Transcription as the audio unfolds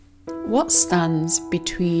What stands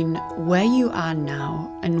between where you are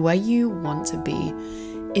now and where you want to be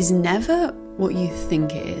is never what you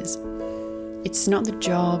think it is. It's not the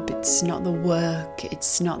job, it's not the work,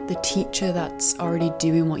 it's not the teacher that's already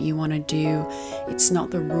doing what you want to do, it's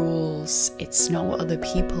not the rules, it's not what other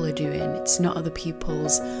people are doing, it's not other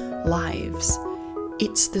people's lives.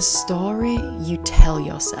 It's the story you tell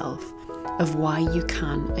yourself of why you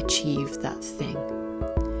can achieve that thing.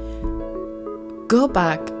 Go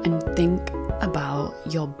back and think about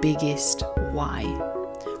your biggest why.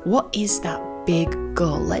 What is that big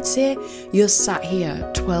goal? Let's say you're sat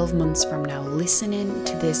here 12 months from now listening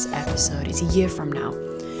to this episode. It's a year from now,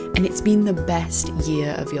 and it's been the best year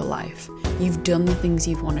of your life. You've done the things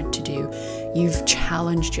you've wanted to do. You've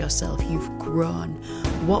challenged yourself. You've grown.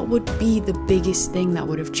 What would be the biggest thing that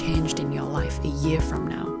would have changed in your life a year from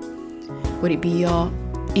now? Would it be your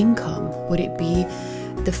income? Would it be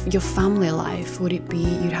your family life? Would it be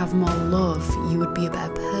you'd have more love? You would be a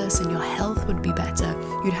better person. Your health would be better.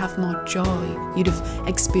 You'd have more joy. You'd have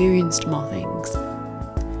experienced more things.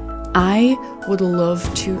 I would love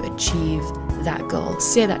to achieve that goal.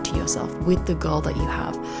 Say that to yourself with the goal that you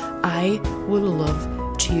have. I would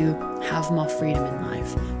love to have more freedom in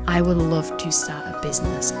life. I would love to start a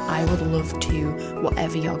business. I would love to,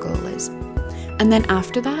 whatever your goal is. And then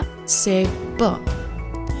after that, say, but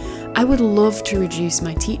I would love to reduce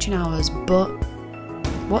my teaching hours, but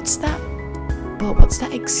what's that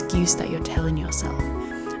excuse that you're telling yourself?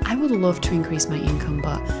 I would love to increase my income,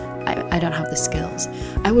 but I don't have the skills.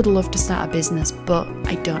 I would love to start a business, but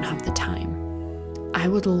I don't have the time. I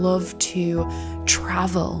would love to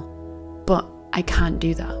travel, but I can't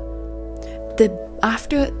do that.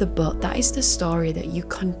 After the but, that is the story that you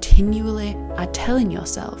continually are telling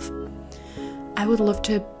yourself. I would love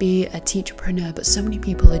to be a teacherpreneur, but so many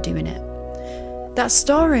people are doing it. That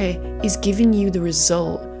story is giving you the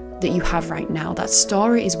result that you have right now. That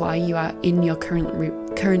story is why you are in your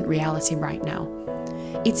current reality right now.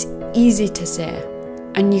 It's easy to say,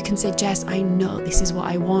 and you can say, Jess, I know this is what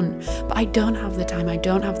I want, but I don't have the time, I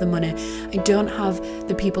don't have the money, I don't have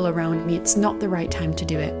the people around me, it's not the right time to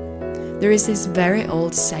do it. There is this very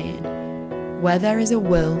old saying, where there is a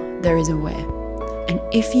will, there is a way. And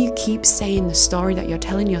if you keep saying the story that you're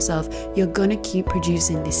telling yourself, you're gonna keep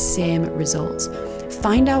producing the same results.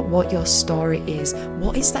 Find out what your story is.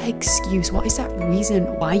 What is that excuse? What is that reason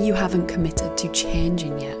why you haven't committed to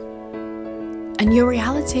changing yet? And your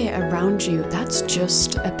reality around you, that's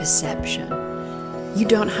just a perception. You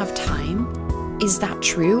don't have time. Is that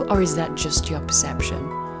true, or is that just your perception?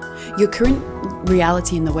 Your current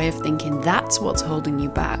reality and the way of thinking, that's what's holding you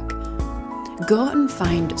back. Go and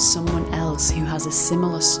find someone else who has a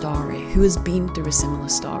similar story, who has been through a similar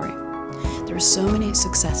story. There are so many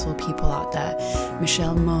successful people out there,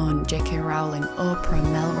 Michelle Mon, J.K. Rowling, Oprah,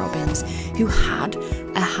 Mel Robbins, who had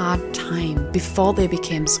a hard time before they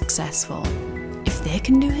became successful. If they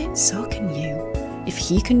can do it, so can you. If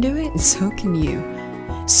he can do it, so can you.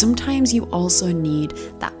 Sometimes you also need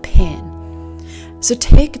that pain. So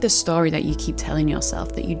take the story that you keep telling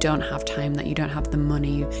yourself, that you don't have time, that you don't have the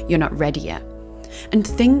money, you're not ready yet, and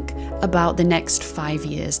think about the next 5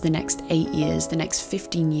 years, the next 8 years, the next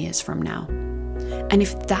 15 years from now. And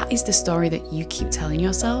if that is the story that you keep telling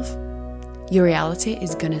yourself, your reality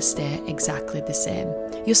is going to stay exactly the same.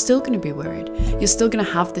 You're still going to be worried. You're still going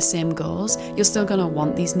to have the same goals. You're still going to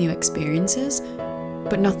want these new experiences,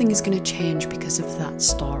 but nothing is going to change because of that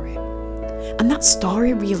story. And that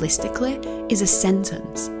story, realistically, is a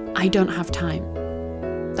sentence. I don't have time.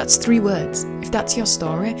 That's 3 words. If that's your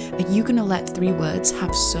story, are you going to let 3 words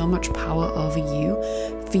have so much power over you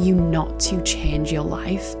for you not to change your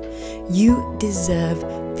life? You deserve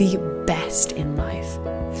the best in life.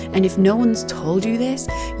 And if no one's told you this,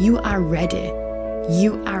 you are ready.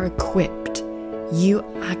 You are equipped. You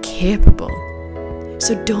are capable.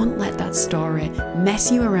 So don't let that story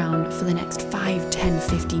mess you around for the next 5, 10,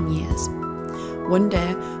 15 years. One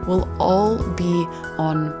day, we'll all be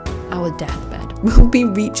on our deathbed. We'll be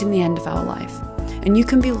reaching the end of our life. And you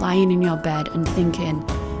can be lying in your bed and thinking,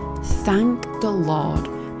 thank the Lord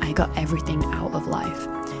I got everything out of life.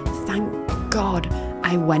 Thank God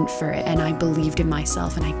I went for it and I believed in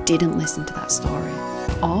myself and I didn't listen to that story.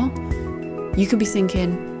 Or you could be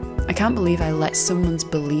thinking, I can't believe I let someone's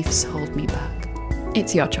beliefs hold me back.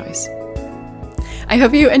 It's your choice. I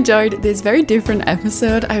hope you enjoyed this very different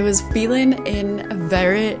episode. I was feeling in a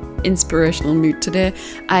very inspirational mood today.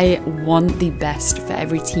 I want the best for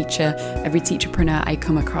every teacher, every teacherpreneur I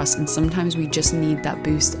come across, and sometimes we just need that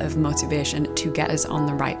boost of motivation to get us on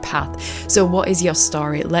the right path. So what is your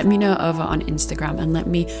story? Let me know over on Instagram, and let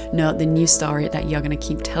me know the new story that you're going to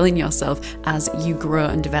keep telling yourself as you grow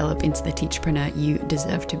and develop into the teacherpreneur you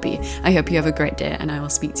deserve to be. I hope you have a great day, and I will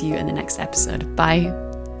speak to you in the next episode. Bye.